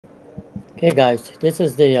Okay, guys, this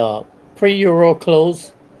is the pre-euro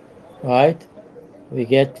close, right? We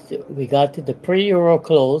got the pre-euro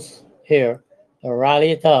close here.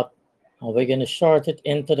 Rally it up, and we're gonna short it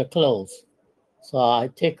into the close. So I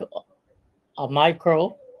take a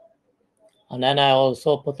micro, and then I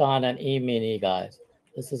also put on an E-mini, guys.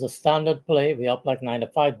 This is a standard play. We up like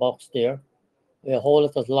 $95 there. We'll hold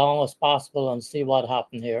it as long as possible and see what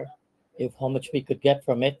happened here, if how much we could get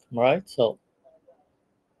from it, right? So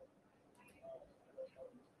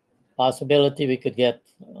possibility we could get,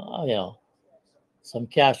 some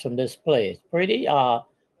cash from this play. It's pretty. I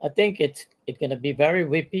think it's gonna be very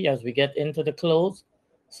whippy as we get into the close,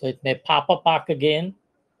 so it may pop up back again,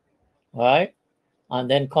 right, and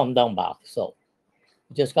then come down back. So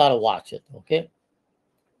you just gotta watch it, okay?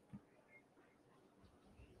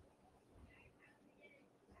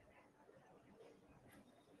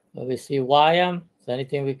 So we see YM. Is there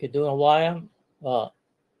anything we could do in YM? Uh,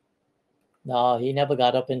 no, he never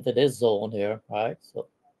got up into this zone here, right? So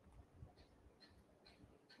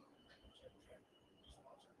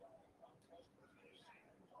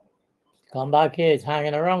come back here. It's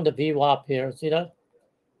hanging around the VWAP here. See that?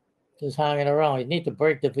 Just hanging around. You need to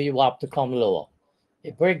break the VWAP to come lower.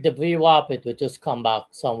 If break the VWAP, it would just come back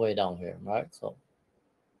somewhere down here, right? So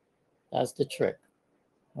that's the trick,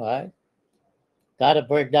 right? Got to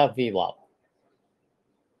break that VWAP.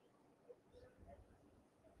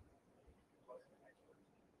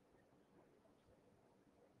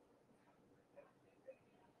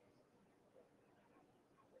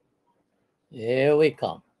 Here we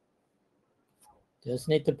come. Just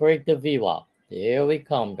need to break the VWAP. Here we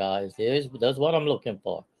come, guys. That's what I'm looking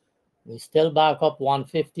for. We still back up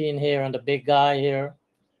 115 here on the big guy here.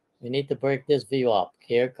 We need to break this VWAP.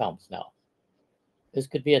 Here it comes now. This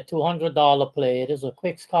could be a $200 play. It is a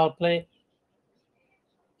quick scalp play.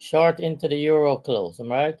 Short into the euro close,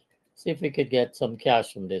 am I right? See if we could get some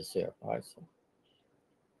cash from this here. All right. So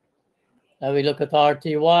now we look at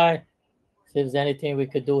RTY. See if there's anything we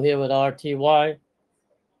could do here with RTY.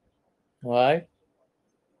 All right.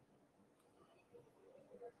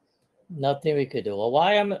 Nothing we could do. Well,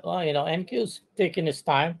 why am NQ's taking his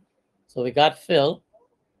time. So we got Phil.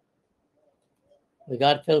 We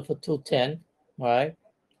got Phil for 210. All right.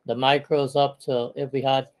 The micro's up to if we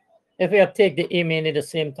have take the E-mini at the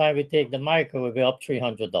same time we take the micro, we'll be up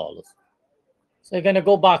 $300. So you're gonna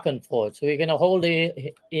go back and forth. So we're gonna hold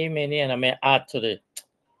the E-mini and I may add to the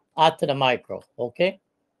micro. Okay.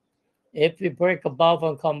 If we break above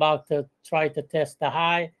and come back to try to test the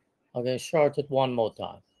high, I'm gonna short it one more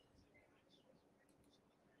time.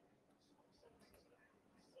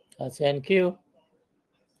 That's NQ.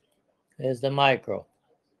 Here's the micro.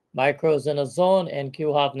 Micro is in a zone,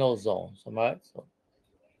 NQ have no zones. All right. So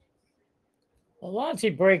well, once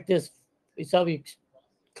you break this, we saw we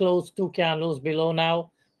close two candles below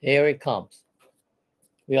now. Here it comes.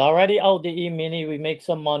 We already out the E-mini. We make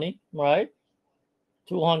some money, right?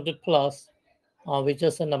 200 plus. We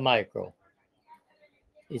just in the micro.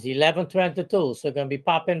 It's 11:22, so gonna be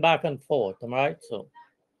popping back and forth. All right. So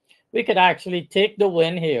we could actually take the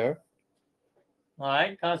win here. All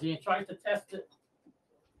right, because you try to test it.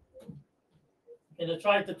 You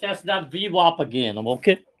try to test that VWAP again.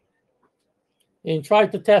 Okay. And try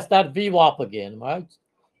to test that VWAP again, right?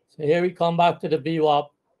 So here we come back to the VWAP.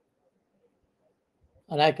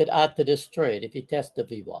 And I could add to this trade if you test the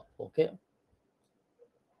VWAP, okay?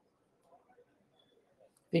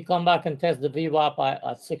 If we come back and test the VWAP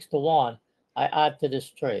at 6 to 1, I add to this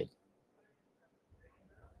trade.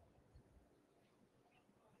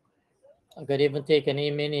 I could even take an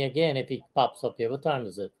E-mini again if he pops up here. What time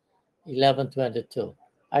is it? 11:22.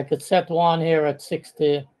 I could set one here at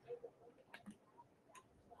 60,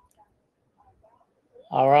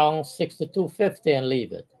 around 62.50 and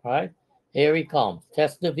leave it, right? Here he comes.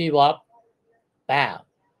 Test the VWAP. Bam.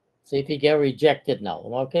 See if he get rejected now.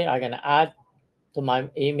 Okay, I'm gonna add to my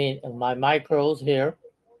my micros here.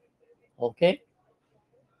 Okay.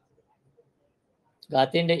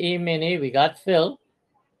 Got in the E-mini. We got Phil.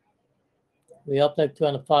 We up like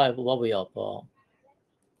 25. What we up?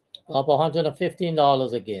 Up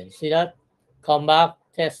 $115 again. See that? Come back,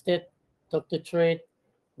 test it, took the trade.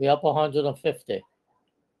 We up 150.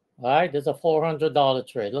 All right, there's a $400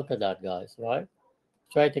 trade. Look at that, guys. Right?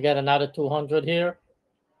 Try to get another 200 here.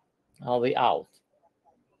 Now we out.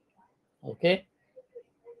 Okay.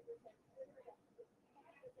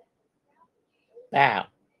 Bam.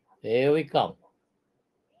 Here we come.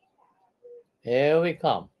 Here we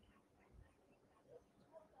come.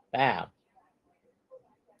 Bam.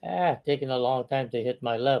 Taking a long time to hit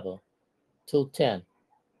my level. 210.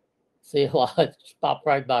 See what? Pop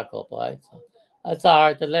right back up, right? So That's all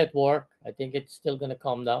right to let work. I think it's still going to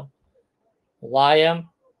come down. YM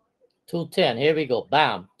 210. Here we go.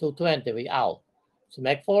 Bam. 220. We out. So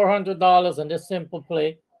make $400 in this simple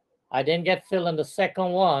play. I didn't get filled in the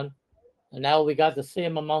second one. And now we got the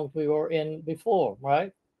same amount we were in before,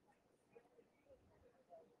 right?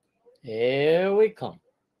 Here we come.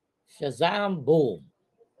 Shazam, boom.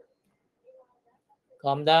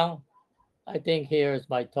 Come down. I think here is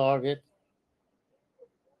my target.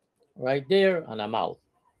 Right there. And I'm out.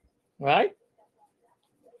 Right?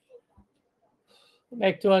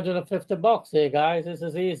 Make $250 here, guys. This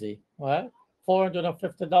is easy, right?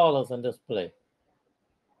 $450 in this play.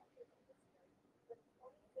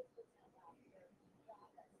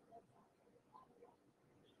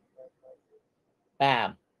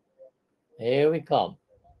 Bam. Here we come.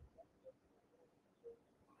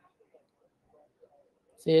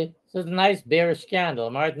 See, this is a nice bearish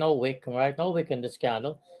candle, right? No wick, right? No wick in this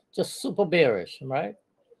candle. Just super bearish, right?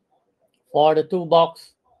 For the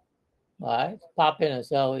 $2, right? Pop in and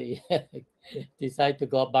sell. Decide to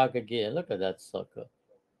go back again. Look at that sucker.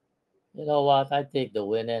 You know what? I take the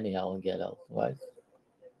win anyhow and get out, right?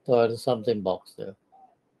 30 something bucks there.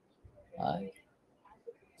 Right?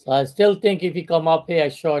 So I still think if you come up here, I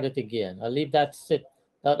short it again. I leave that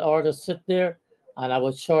order sit there, and I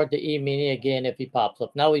will short the E-mini again if he pops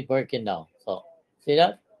up. Now he's breaking down. So see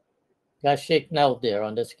that? Got shaken out there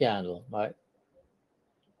on this candle, right?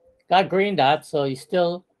 Got green dot, so he's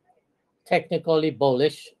still technically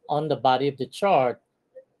bullish on the body of the chart,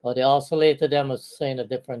 but the oscillator them was saying a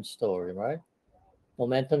different story, right?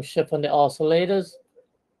 Momentum shift on the oscillators,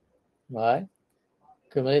 right?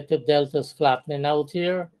 Cumulative deltas flattening out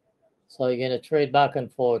here. So you're going to trade back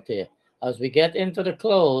and forth here. As we get into the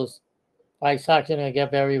close, price action going to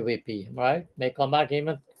get very whippy, right? May come back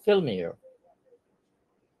even fill me here.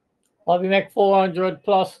 Probably make 400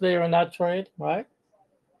 plus there in that trade, right?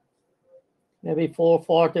 Maybe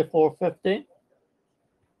 440, 450.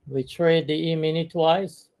 We trade the E-mini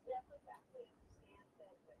twice.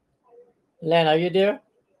 Len, are you there?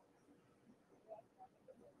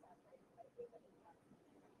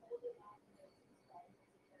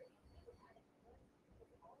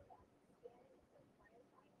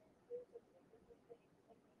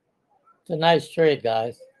 It's a nice trade,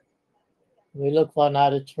 guys. We look for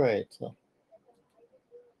another trade. So